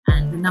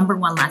the number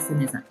one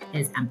lesson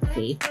is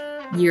empathy.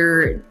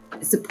 You're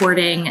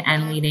supporting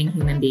and leading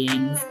human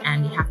beings,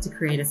 and you have to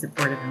create a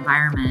supportive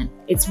environment.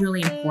 It's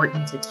really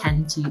important to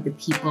tend to the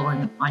people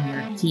on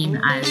your team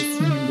as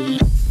human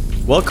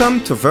beings.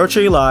 Welcome to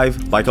Virtually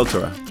Live by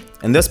Kaltura.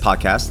 In this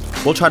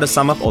podcast, we'll try to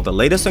sum up all the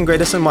latest and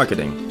greatest in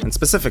marketing, and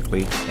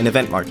specifically in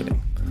event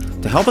marketing.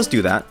 To help us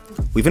do that,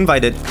 we've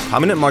invited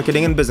prominent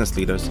marketing and business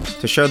leaders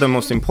to share their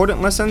most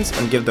important lessons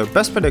and give their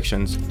best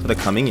predictions for the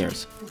coming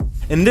years.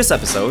 In this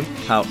episode,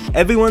 how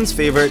everyone's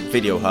favorite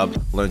video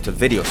hub learned to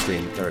video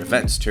stream their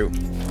events too,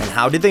 and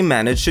how did they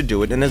manage to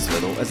do it in as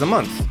little as a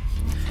month.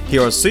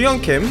 Here are Soo Young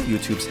Kim,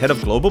 YouTube's head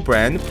of global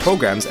brand,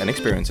 programs, and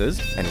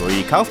experiences, and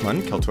Roy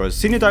Kaufman, Kaltura's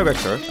senior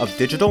director of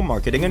digital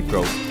marketing and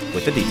growth,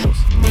 with the details.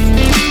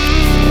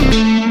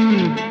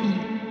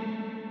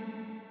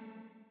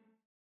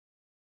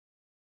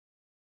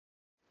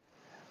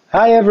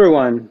 Hi,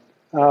 everyone.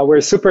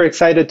 We're super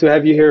excited to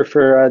have you here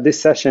for this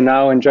session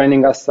now and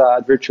joining us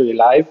virtually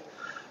live.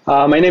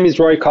 My name is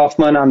Roy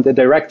Kaufman. I'm the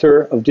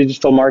Director of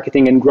Digital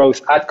Marketing and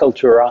Growth at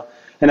Kaltura,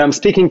 and I'm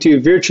speaking to you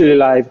virtually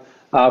live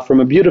from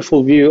a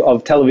beautiful view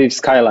of Tel Aviv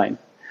skyline.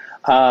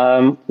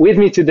 With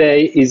me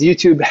today is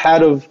YouTube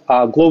Head of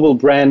Global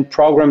Brand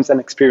Programs and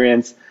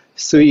Experience,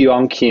 Soo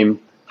Young Kim.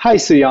 Hi,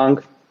 Soo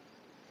Young.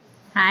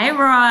 Hi,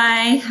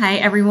 Roy. Hi,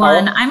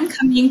 everyone. I'm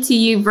coming to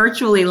you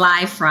virtually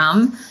live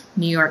from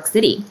New York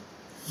City.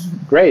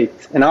 Great.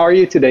 And how are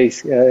you today,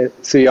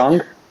 Soo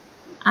Young?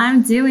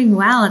 I'm doing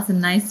well. It's a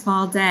nice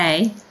fall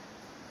day.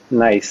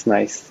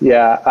 Nice.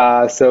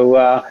 Yeah.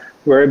 So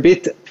we're a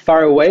bit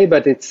far away,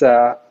 but it's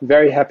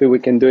very happy we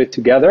can do it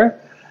together.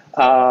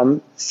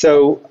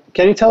 So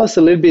can you tell us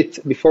a little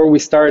bit before we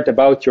start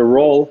about your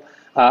role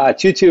at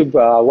YouTube?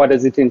 What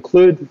does it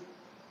include?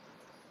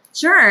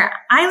 Sure.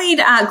 I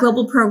lead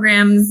global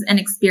programs and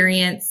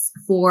experience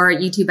for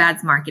YouTube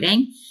ads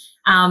marketing.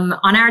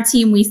 On our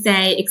team, we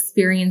say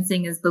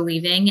experiencing is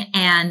believing,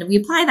 and we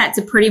apply that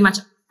to pretty much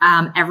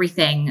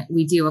everything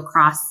we do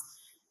across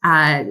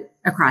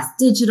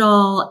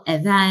digital,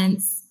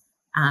 events,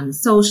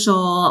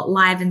 social,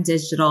 live and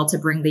digital to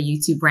bring the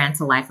YouTube brand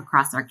to life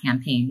across our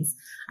campaigns.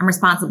 I'm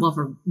responsible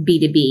for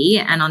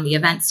B2B, and on the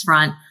events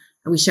front,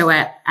 we show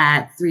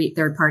at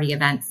third-party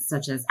events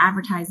such as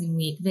Advertising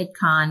Week,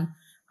 VidCon,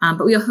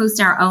 but we'll host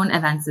our own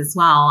events as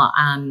well,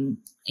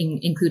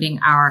 including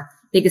our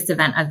biggest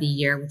event of the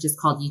year, which is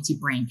called YouTube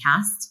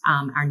Brandcast,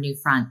 our new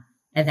front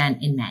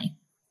event in May.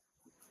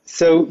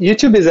 So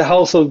YouTube is a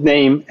household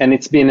name, and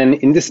it's been an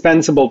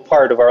indispensable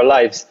part of our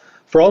lives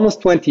for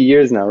almost 20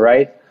 years now,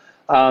 right?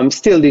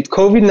 Still, did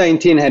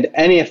COVID-19 had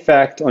any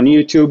effect on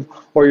YouTube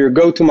or your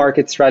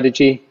go-to-market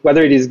strategy,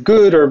 whether it is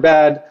good or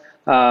bad?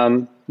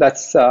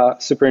 That's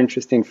super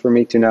interesting for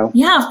me to know.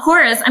 Yeah, of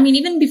course. I mean,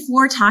 even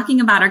before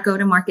talking about our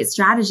go-to-market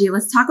strategy,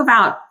 let's talk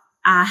about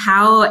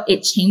how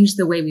it changed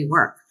the way we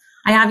work.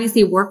 I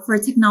obviously work for a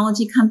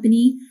technology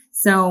company,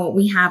 so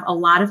we have a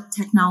lot of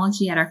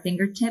technology at our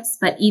fingertips,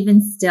 but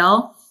even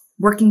still,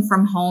 working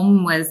from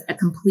home was a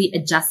complete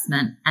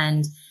adjustment.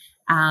 And,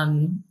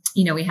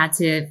 we had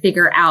to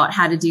figure out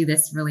how to do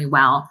this really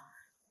well.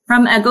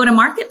 From a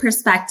go-to-market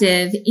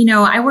perspective,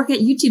 I work at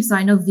YouTube, so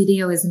I know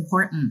video is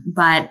important,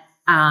 but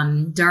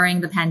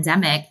during the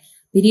pandemic,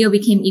 video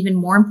became even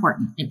more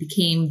important. It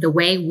became the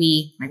way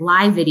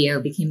live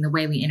video became the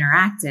way we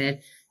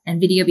interacted, and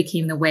video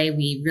became the way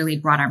we really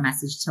brought our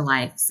message to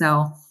life.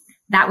 So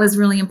that was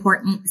really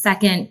important.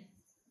 Second,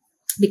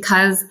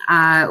 because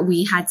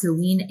we had to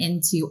lean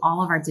into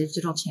all of our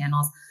digital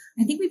channels,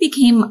 I think we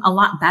became a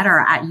lot better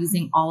at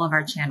using all of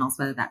our channels,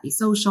 whether that be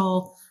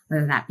social,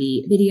 whether that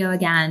be video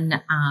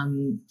again,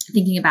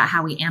 thinking about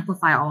how we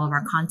amplify all of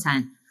our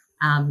content,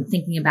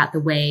 thinking about the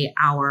way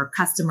our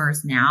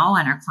customers now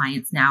and our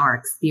clients now are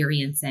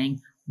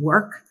experiencing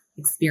work,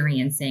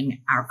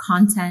 experiencing our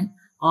content,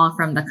 all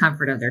from the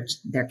comfort of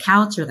their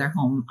couch or their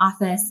home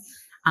office.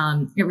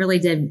 It really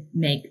did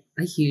make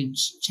a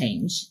huge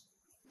change.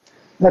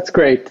 That's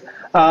great.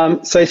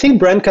 So I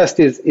think Brandcast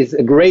is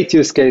a great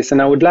use case,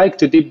 and I would like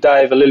to deep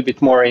dive a little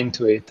bit more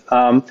into it.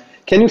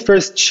 Can you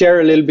first share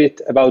a little bit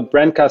about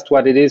Brandcast,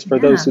 what it is for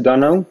those who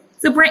don't know?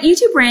 So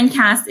YouTube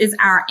Brandcast is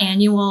our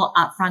annual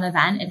upfront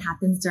event. It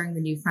happens during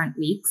the New Front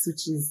Weeks,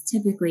 which is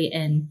typically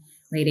in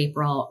late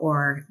April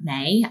or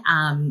May.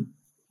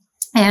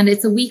 And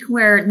it's a week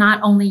where not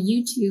only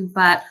YouTube,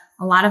 but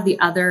a lot of the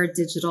other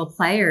digital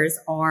players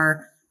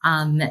are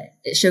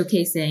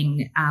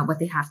showcasing what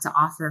they have to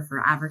offer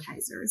for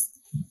advertisers.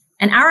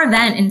 And our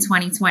event in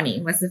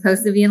 2020 was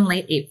supposed to be in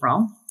late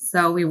April.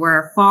 So we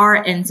were far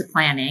into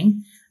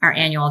planning our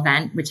annual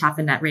event, which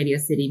happened at Radio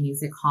City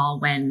Music Hall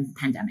when the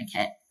pandemic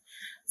hit.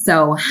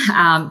 So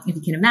if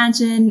you can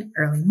imagine,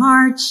 early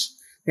March,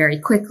 very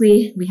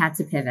quickly, we had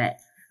to pivot.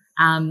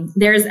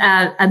 There's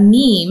a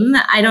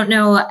meme. I don't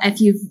know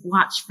if you've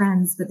watched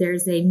Friends, but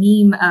there's a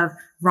meme of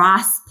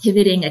Ross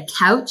pivoting a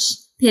couch,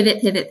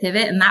 pivot.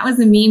 And that was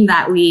a meme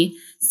that we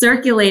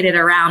circulated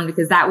around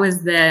because that was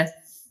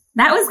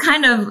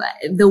kind of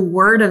the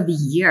word of the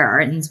year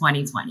in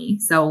 2020.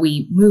 So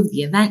we moved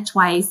the event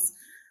twice,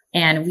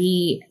 and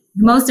we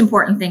the most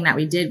important thing that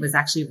we did was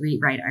actually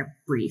rewrite our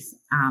brief.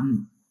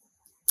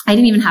 I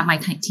didn't even have my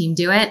team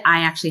do it.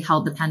 I actually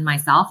held the pen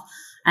myself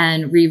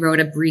and rewrote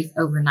a brief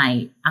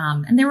overnight.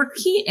 And there were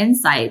key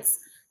insights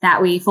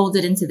that we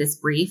folded into this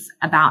brief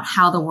about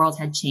how the world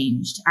had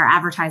changed. Our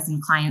advertising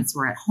clients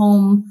were at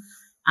home,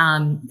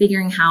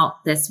 figuring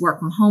out this work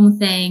from home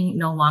thing.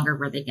 No longer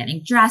were they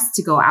getting dressed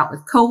to go out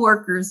with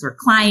coworkers or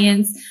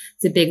clients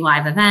to big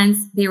live events.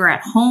 They were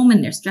at home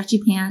in their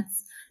stretchy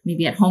pants,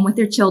 maybe at home with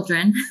their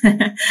children.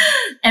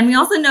 And we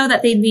also know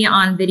that they'd be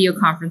on video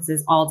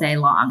conferences all day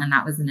long, and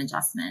that was an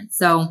adjustment.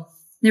 So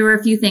there were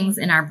a few things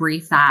in our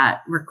brief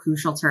that were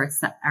crucial to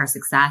our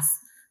success.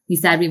 We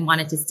said we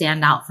wanted to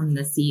stand out from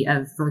the sea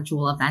of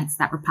virtual events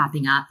that were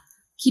popping up,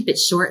 keep it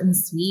short and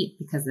sweet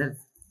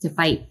to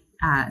fight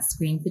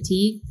screen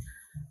fatigue.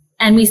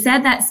 And we said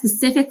that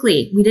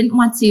specifically, we didn't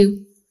want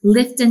to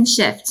lift and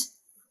shift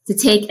to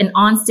take an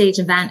onstage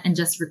event and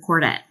just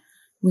record it.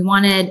 We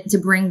wanted to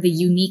bring the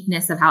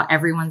uniqueness of how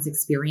everyone's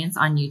experience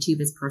on YouTube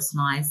is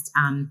personalized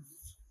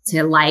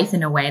to life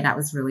in a way that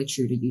was really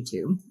true to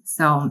YouTube.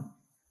 So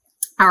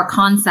our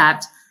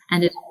concept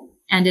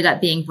ended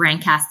up being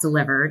Brandcast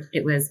Delivered.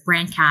 It was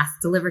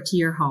Brandcast delivered to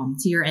your home,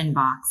 to your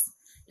inbox.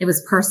 It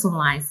was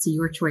personalized to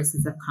your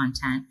choices of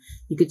content.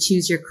 You could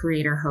choose your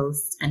creator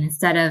host, and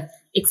instead of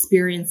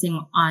experiencing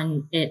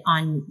on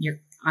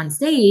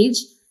stage,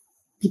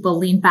 people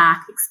leaned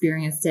back,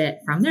 experienced it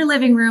from their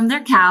living room,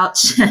 their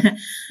couch.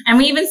 And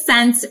we even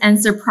sent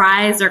and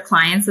surprised our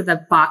clients with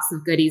a box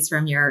of goodies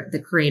from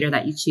the creator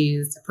that you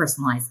choose, a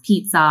personalized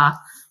pizza.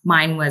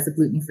 Mine was a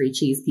gluten-free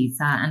cheese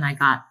pizza, and I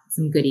got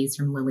some goodies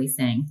from Lily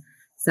Singh.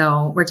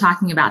 So we're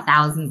talking about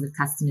thousands of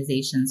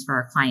customizations for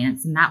our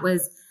clients. And that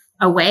was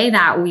a way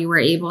that we were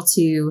able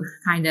to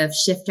kind of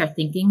shift our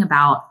thinking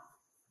about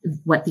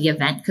what the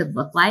event could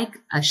look like,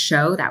 a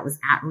show that was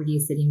at Radio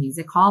City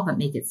Music Hall, but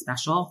make it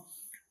special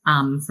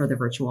for the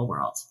virtual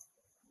world.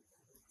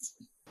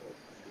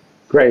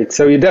 Great.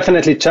 So you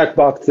definitely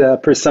checkboxed the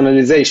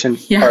personalization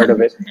part of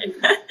it.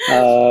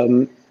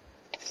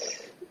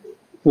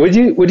 Would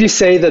you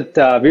say that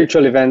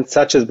virtual events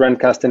such as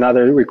Brandcast and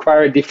others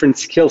require a different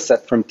skill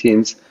set from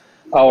teams?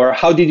 Or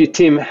how did your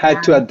team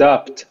had to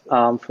adapt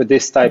for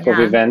this type of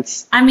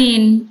events? I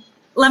mean,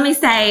 let me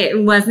say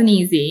it wasn't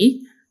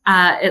easy.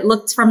 It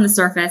looked from the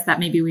surface that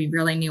maybe we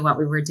really knew what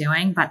we were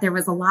doing, but there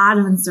was a lot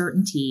of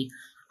uncertainty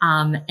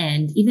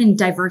and even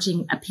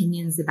diverging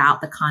opinions about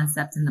the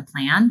concept and the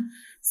plan.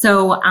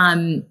 So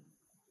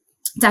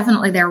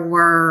definitely there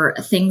were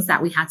things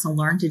that we had to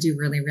learn to do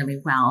really,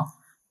 really well.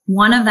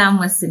 One of them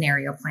was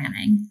scenario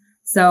planning.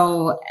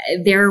 So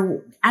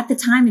at the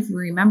time, if you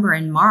remember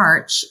in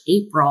March,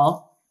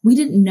 April, we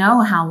didn't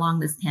know how long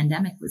this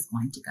pandemic was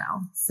going to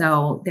go.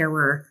 So there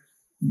were,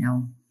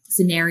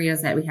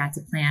 scenarios that we had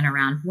to plan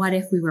around. What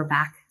if we were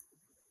back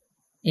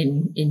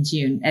in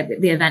June?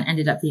 The event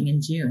ended up being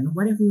in June.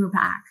 What if we were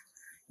back?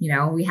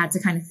 We had to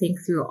kind of think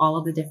through all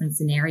of the different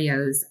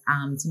scenarios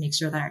to make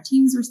sure that our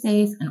teams were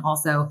safe, and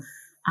also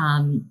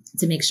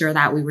to make sure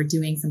that we were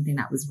doing something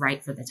that was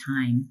right for the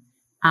time.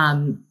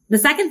 The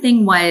second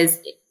thing was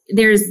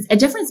there's a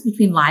difference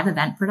between live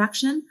event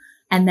production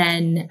and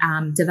then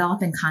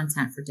developing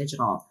content for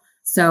digital.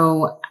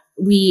 So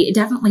we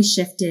definitely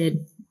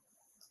shifted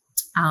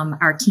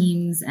our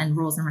teams and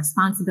roles and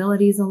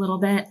responsibilities a little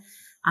bit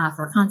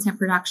for content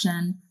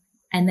production.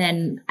 And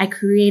then I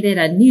created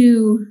a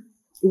new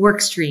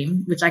work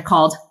stream, which I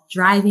called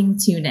Driving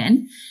Tune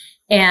In.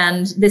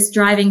 And this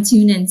Driving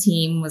Tune In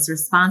team was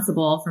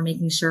responsible for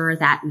making sure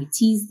that we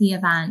teased the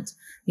event.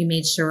 We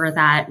made sure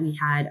that we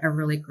had a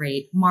really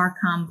great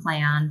Marcom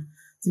plan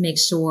to make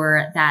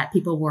sure that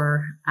people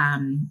were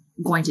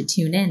going to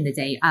tune in the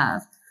day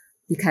of,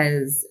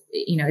 because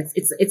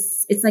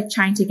it's like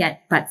trying to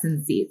get butts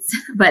in seats,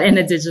 but in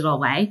a digital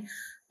way.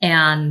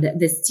 And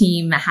this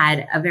team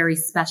had a very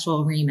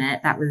special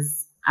remit that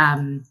was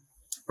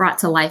brought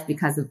to life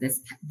because of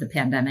the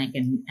pandemic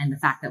and the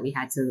fact that we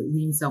had to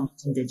lean so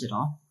much in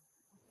digital.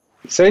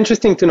 So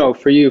interesting to know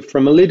for you,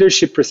 from a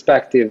leadership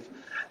perspective,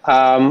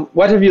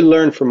 what have you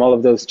learned from all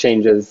of those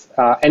changes?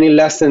 Any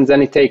lessons,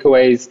 any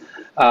takeaways?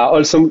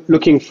 Also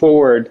looking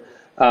forward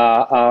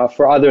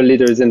for other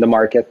leaders in the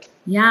market.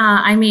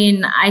 Yeah, I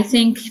mean, I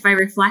think if I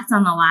reflect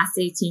on the last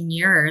 18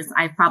 years,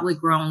 I've probably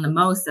grown the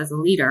most as a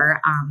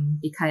leader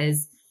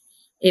because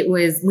it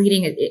was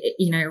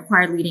it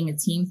required leading a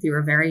team through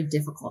a very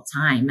difficult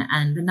time.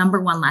 And the number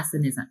one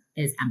lesson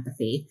is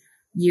empathy.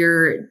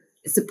 You're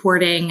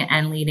supporting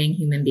and leading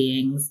human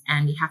beings,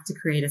 and you have to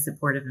create a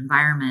supportive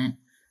environment.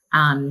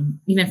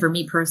 Even for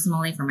me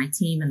personally, for my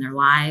team and their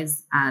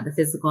lives, the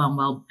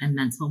physical and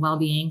mental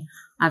well-being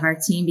of our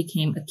team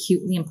became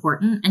acutely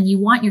important. And you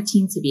want your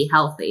team to be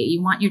healthy.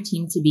 You want your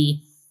team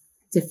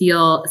to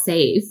feel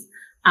safe,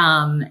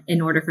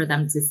 in order for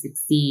them to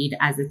succeed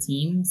as a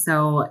team.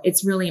 So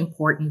it's really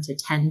important to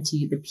tend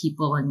to the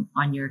people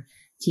on your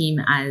team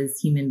as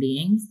human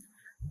beings.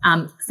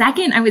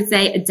 Second, I would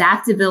say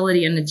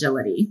adaptability and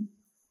agility.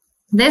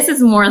 This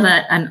is more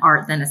an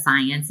art than a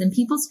science, and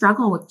people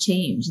struggle with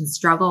change and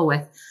struggle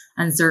with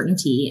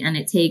uncertainty. And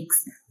it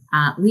takes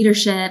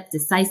leadership,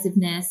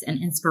 decisiveness,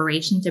 and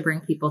inspiration to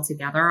bring people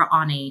together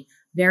on a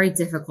very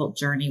difficult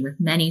journey with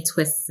many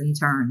twists and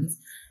turns.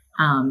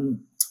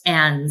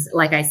 And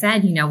like I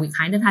said, we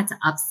kind of had to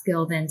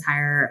upskill the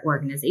entire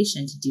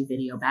organization to do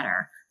video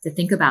better, to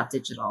think about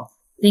digital,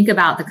 think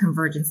about the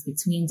convergence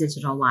between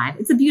digital live.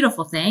 It's a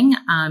beautiful thing.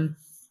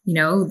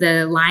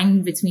 The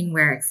line between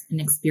where an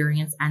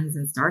experience ends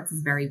and starts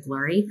is very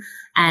blurry.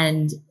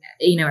 And,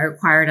 it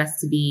required us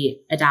to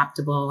be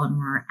adaptable and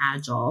more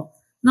agile.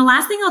 And the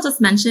last thing I'll just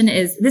mention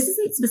is this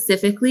isn't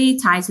specifically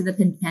tied to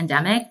the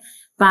pandemic,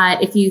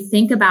 but if you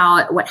think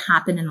about what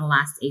happened in the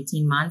last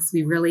 18 months,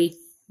 we really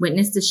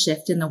witnessed a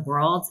shift in the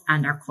world,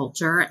 and our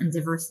culture and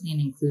diversity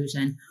and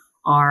inclusion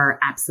are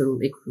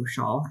absolutely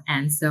crucial.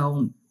 And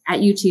so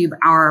at YouTube,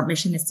 our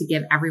mission is to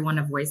give everyone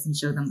a voice and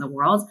show them the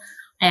world.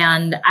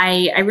 And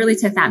I really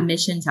took that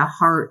mission to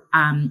heart,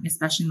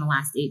 especially in the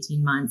last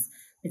 18 months.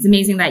 It's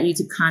amazing that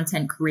YouTube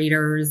content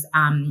creators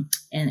and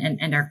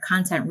our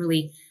content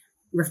really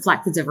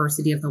reflect the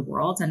diversity of the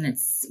world. And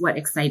it's what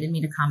excited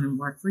me to come and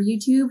work for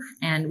YouTube.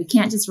 And we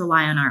can't just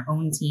rely on our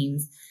own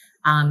teams,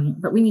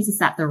 but we need to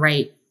set the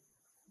right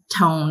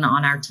tone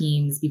on our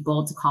teams, be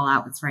bold to call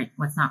out what's right,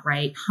 what's not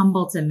right,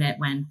 humble to admit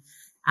when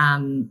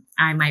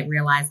I might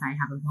realize I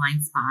have a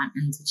blind spot,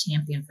 and to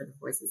champion for the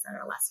voices that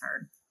are less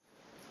heard.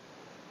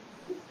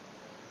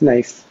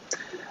 Nice.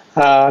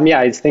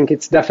 I think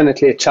it's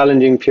definitely a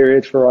challenging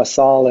period for us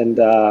all, and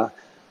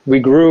we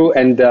grew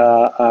and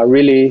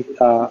really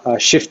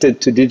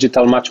shifted to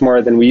digital much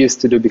more than we used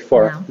to do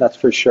before. Yeah. That's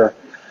for sure.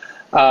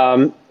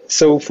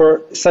 So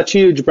for such a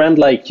huge brand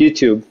like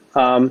YouTube,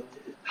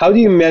 how do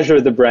you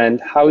measure the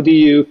brand? How do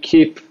you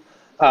keep,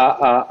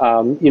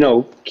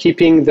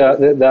 keeping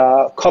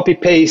the copy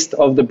paste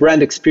of the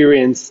brand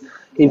experience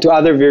into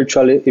other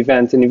virtual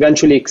events and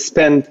eventually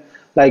expand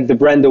like the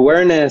brand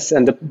awareness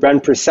and the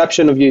brand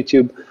perception of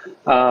YouTube?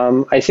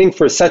 I think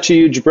for such a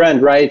huge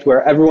brand, right,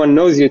 where everyone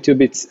knows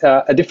YouTube, it's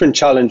a different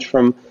challenge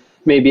from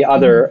maybe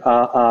other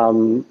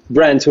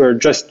brands who are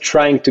just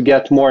trying to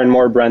get more and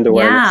more brand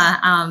awareness.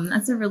 Yeah,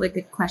 that's a really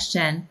good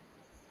question.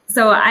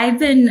 So I've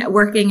been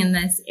working in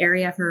this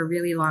area for a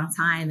really long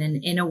time.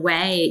 And in a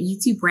way,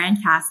 YouTube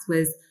Brandcast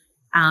was,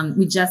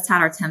 we just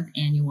had our 10th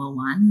annual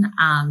one.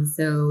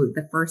 So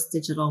the first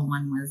digital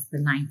one was the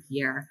 9th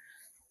year.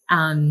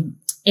 And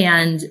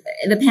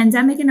the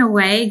pandemic, in a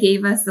way,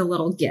 gave us a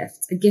little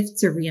gift, a gift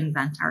to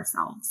reinvent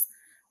ourselves,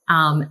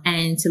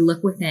 and to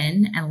look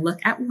within and look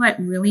at what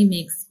really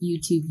makes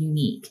YouTube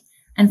unique.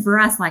 And for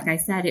us, like I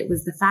said, it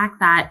was the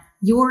fact that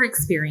your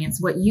experience,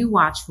 what you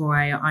watch,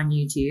 Roy, on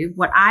YouTube,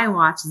 what I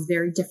watch is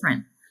very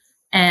different.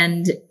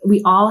 And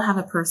we all have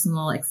a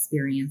personal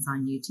experience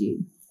on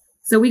YouTube.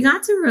 So we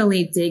got to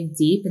really dig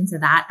deep into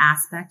that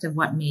aspect of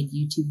what made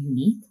YouTube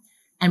unique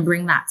and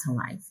bring that to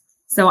life.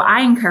 So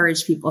I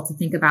encourage people to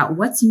think about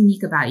what's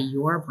unique about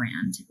your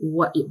brand,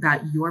 what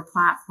about your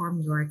platform,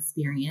 your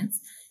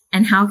experience,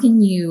 and how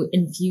can you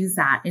infuse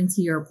that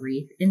into your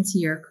brief, into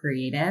your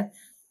creative,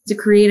 to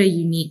create a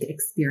unique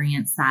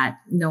experience that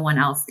no one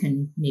else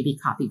can maybe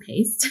copy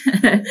paste.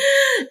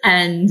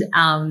 And,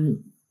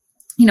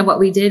 what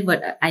we did,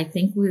 what I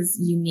think was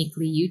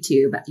uniquely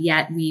YouTube,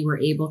 yet we were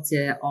able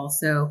to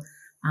also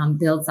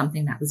build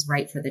something that was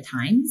right for the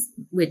times,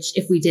 which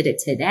if we did it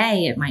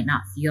today, it might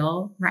not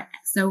feel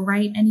so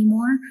right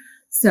anymore.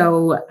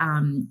 So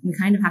we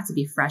kind of have to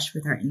be fresh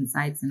with our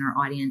insights and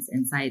our audience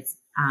insights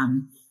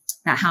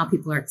about how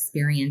people are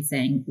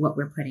experiencing what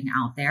we're putting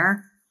out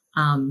there.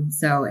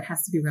 So it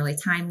has to be really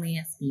timely. It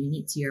has to be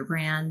unique to your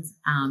brand.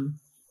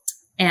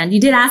 And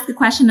you did ask a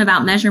question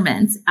about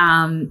measurements.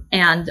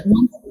 And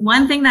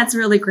one thing that's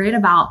really great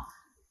about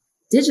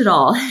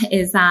digital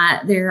is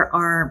that there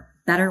are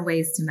better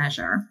ways to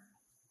measure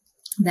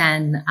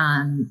than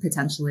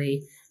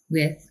potentially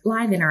with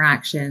live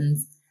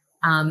interactions.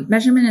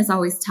 Measurement is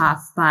always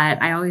tough,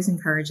 but I always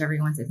encourage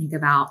everyone to think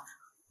about,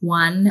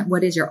 one,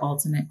 what is your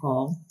ultimate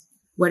goal?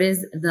 What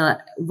is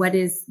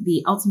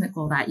the ultimate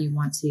goal that you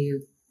want to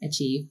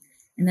achieve?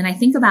 And then I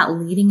think about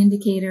leading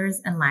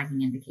indicators and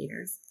lagging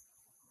indicators.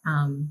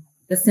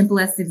 The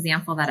simplest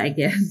example that I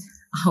give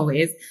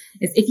always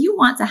is if you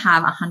want to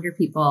have 100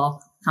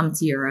 people come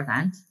to your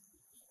event,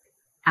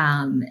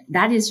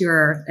 that's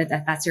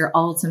your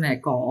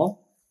ultimate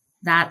goal.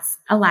 That's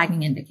a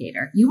lagging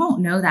indicator. You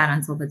won't know that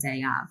until the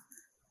day of,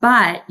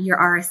 but your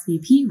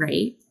RSVP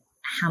rate,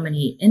 how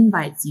many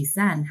invites you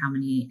send, how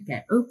many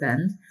get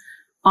opened,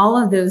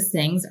 all of those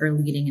things are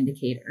leading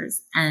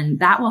indicators, and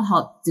that will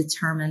help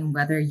determine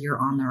whether you're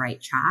on the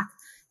right track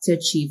to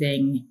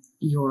achieving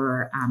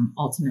your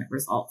ultimate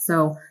result.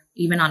 So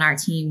even on our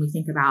team, we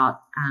think about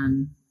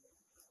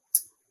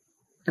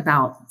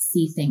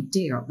see, think,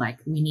 do. Like,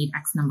 we need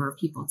X number of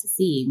people to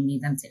see. We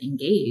need them to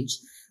engage.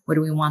 What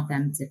do we want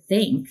them to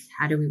think?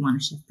 How do we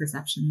want to shift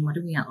perception? What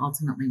do we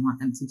ultimately want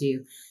them to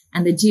do?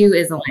 And the do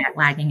is a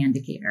lagging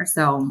indicator.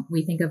 So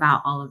we think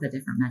about all of the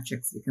different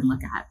metrics we can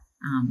look at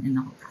in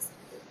the whole process.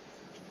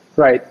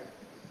 Right.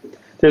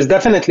 There's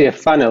definitely a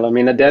funnel. I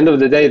mean, at the end of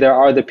the day, there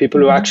are the people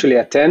who actually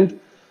attend,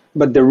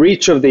 but the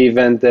reach of the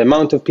event, the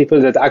amount of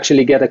people that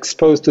actually get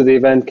exposed to the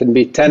event can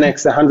be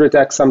 10x,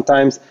 100x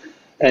sometimes.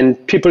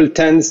 And people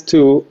tend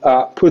to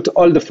put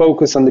all the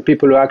focus on the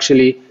people who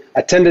actually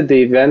attended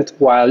the event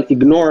while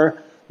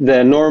ignore the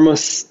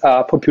enormous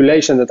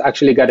population that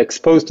actually got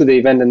exposed to the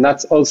event. And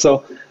that's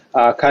also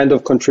kind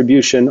of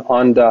contribution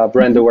on the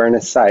brand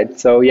awareness side.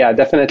 So yeah,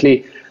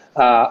 definitely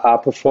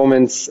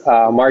performance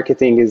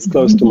marketing is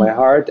close to my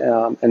heart,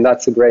 and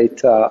that's a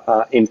great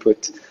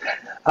input.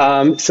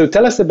 So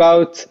tell us a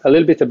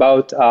little bit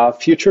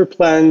about future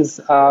plans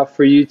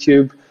for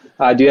YouTube.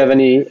 Do you have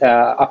any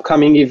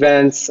upcoming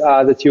events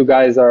that you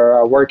guys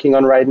are working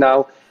on right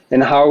now?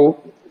 And how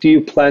do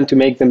you plan to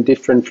make them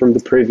different from the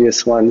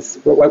previous ones?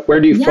 Where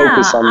do you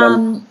focus on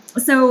them?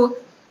 So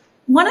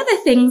one of the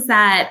things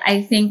that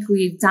I think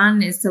we've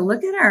done is to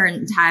look at our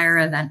entire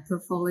event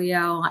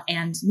portfolio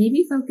and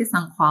maybe focus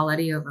on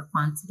quality over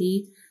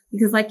quantity.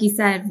 Because like you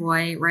said,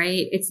 Roy,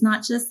 right, it's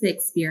not just the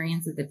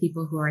experience of the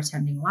people who are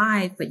attending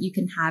live, but you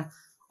can have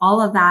all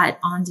of that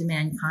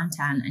on-demand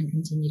content and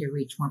continue to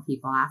reach more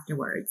people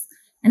afterwards.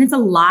 And it's a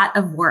lot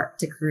of work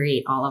to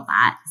create all of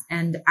that.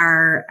 And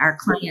our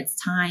clients'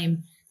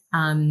 time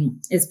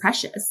is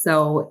precious.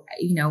 So,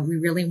 we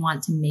really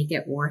want to make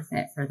it worth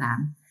it for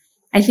them.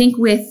 I think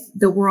with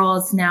the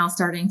world now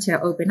starting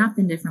to open up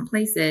in different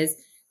places,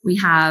 we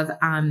have,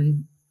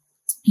 to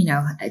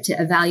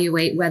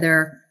evaluate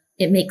whether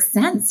it makes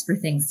sense for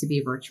things to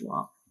be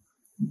virtual.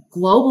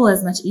 Global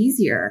is much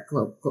easier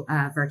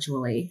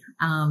virtually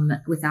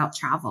without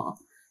travel.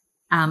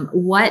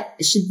 What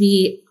should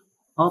be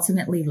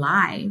ultimately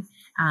live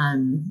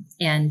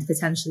and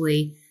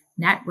potentially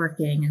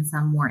networking and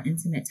some more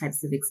intimate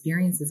types of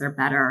experiences are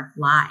better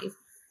live.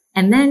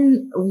 And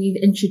then we've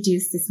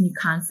introduced this new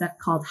concept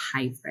called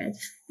hybrid.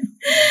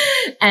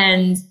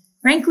 And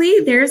frankly,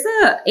 there's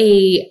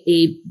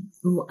a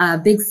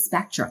big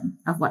spectrum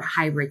of what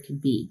hybrid could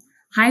be.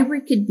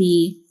 Hybrid could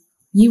be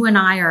you and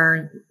I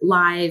are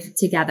live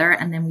together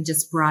and then we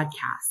just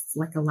broadcast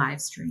like a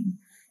live stream.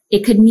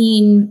 It could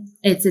mean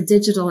it's a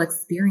digital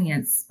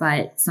experience,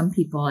 but some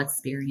people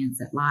experience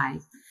it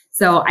live.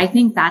 So I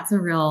think that's a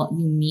real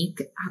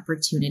unique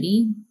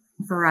opportunity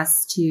for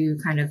us to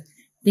kind of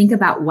think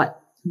about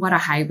what a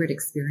hybrid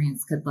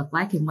experience could look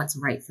like and what's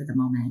right for the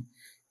moment.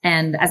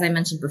 And as I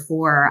mentioned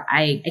before,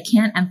 I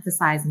can't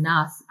emphasize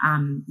enough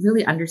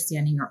really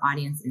understanding your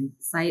audience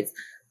insights,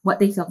 what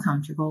they feel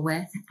comfortable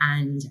with,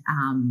 and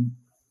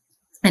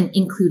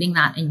including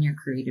that in your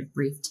creative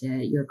brief to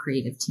your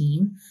creative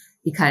team,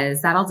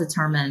 because that'll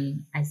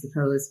determine, I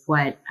suppose,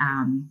 what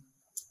an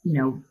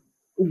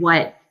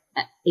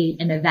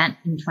event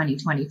in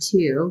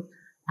 2022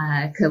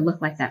 could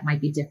look like that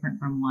might be different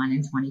from one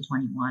in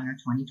 2021 or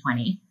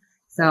 2020.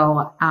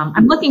 So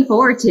I'm looking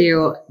forward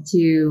to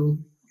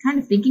kind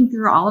of thinking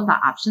through all of the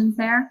options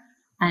there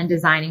and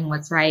designing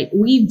what's right.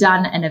 We've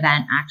done an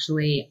event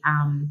actually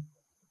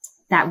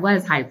that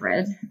was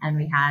hybrid, and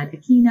we had a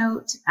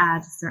keynote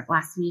to start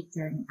last week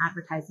during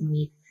Advertising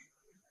Week.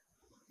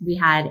 We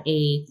had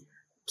a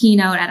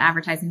keynote at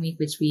Advertising Week,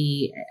 which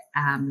we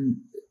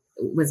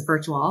was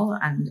virtual,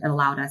 and it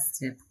allowed us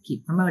to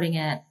keep promoting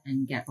it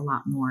and get a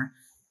lot more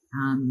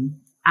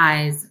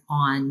eyes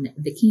on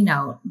the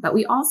keynote. But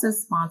we also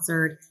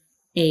sponsored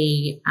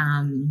a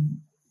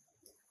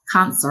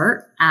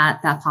concert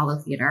at the Apollo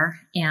Theater.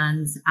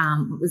 And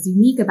what was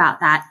unique about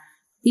that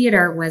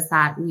theater was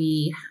that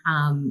we,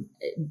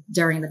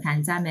 during the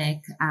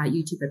pandemic,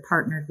 YouTube had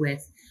partnered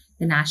with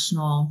the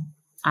National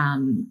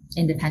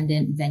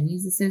Independent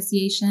Venues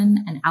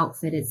Association and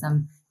outfitted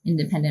some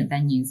independent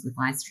venues with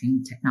live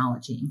stream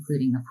technology,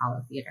 including the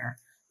Apollo Theater.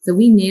 So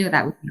we knew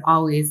that we could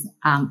always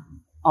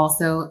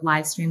also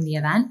live stream the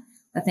event,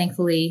 but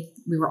thankfully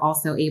we were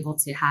also able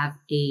to have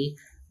a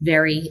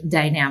very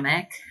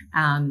dynamic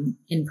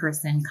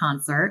in-person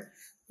concert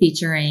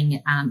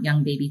featuring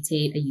young Baby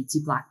Tate, a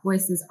YouTube Black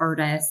Voices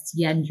artist,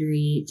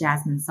 Yendri,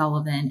 Jasmine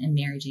Sullivan, and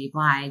Mary J.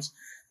 Blige.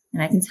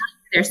 And I can tell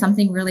you there's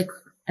something really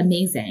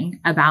amazing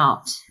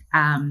about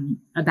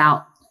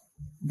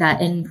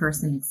that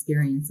in-person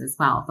experience as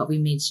well. But we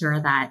made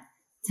sure that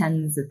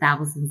tens of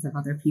thousands of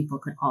other people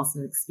could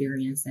also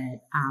experience it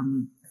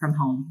from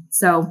home.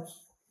 So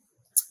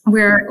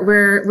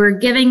we're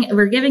giving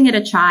it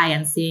a try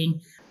and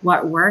seeing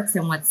what works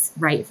and what's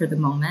right for the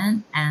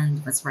moment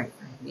and what's right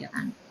for the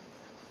event.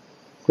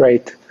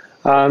 Great.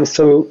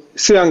 So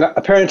Soo Young,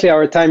 apparently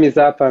our time is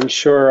up. I'm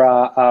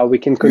sure we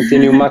can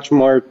continue much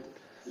more.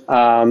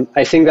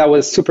 I think that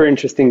was super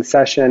interesting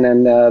session,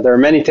 and there are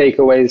many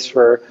takeaways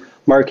for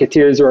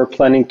marketeers who are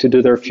planning to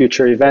do their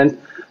future event.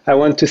 I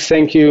want to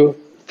thank you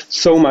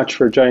so much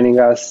for joining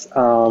us.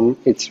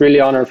 It's really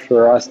an honor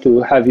for us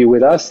to have you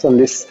with us on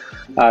this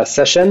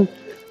session.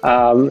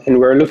 And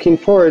we're looking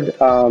forward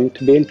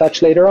to be in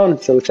touch later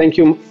on. So thank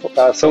you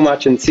so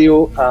much, and see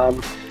you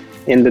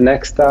in the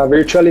next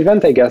virtual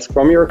event, I guess,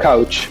 from your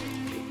couch.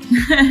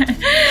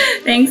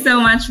 Thanks so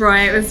much,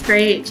 Roy. It was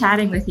great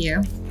chatting with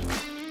you.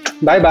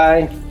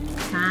 Bye-bye.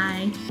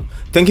 Bye.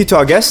 Thank you to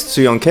our guest,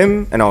 Soo Young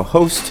Kim, and our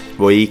host,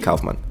 Roy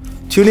Kaufman.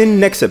 Tune in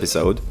next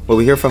episode where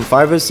we hear from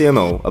Fiverr's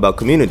CMO about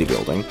community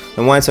building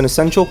and why it's an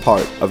essential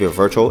part of your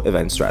virtual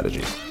event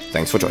strategy.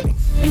 Thanks for joining.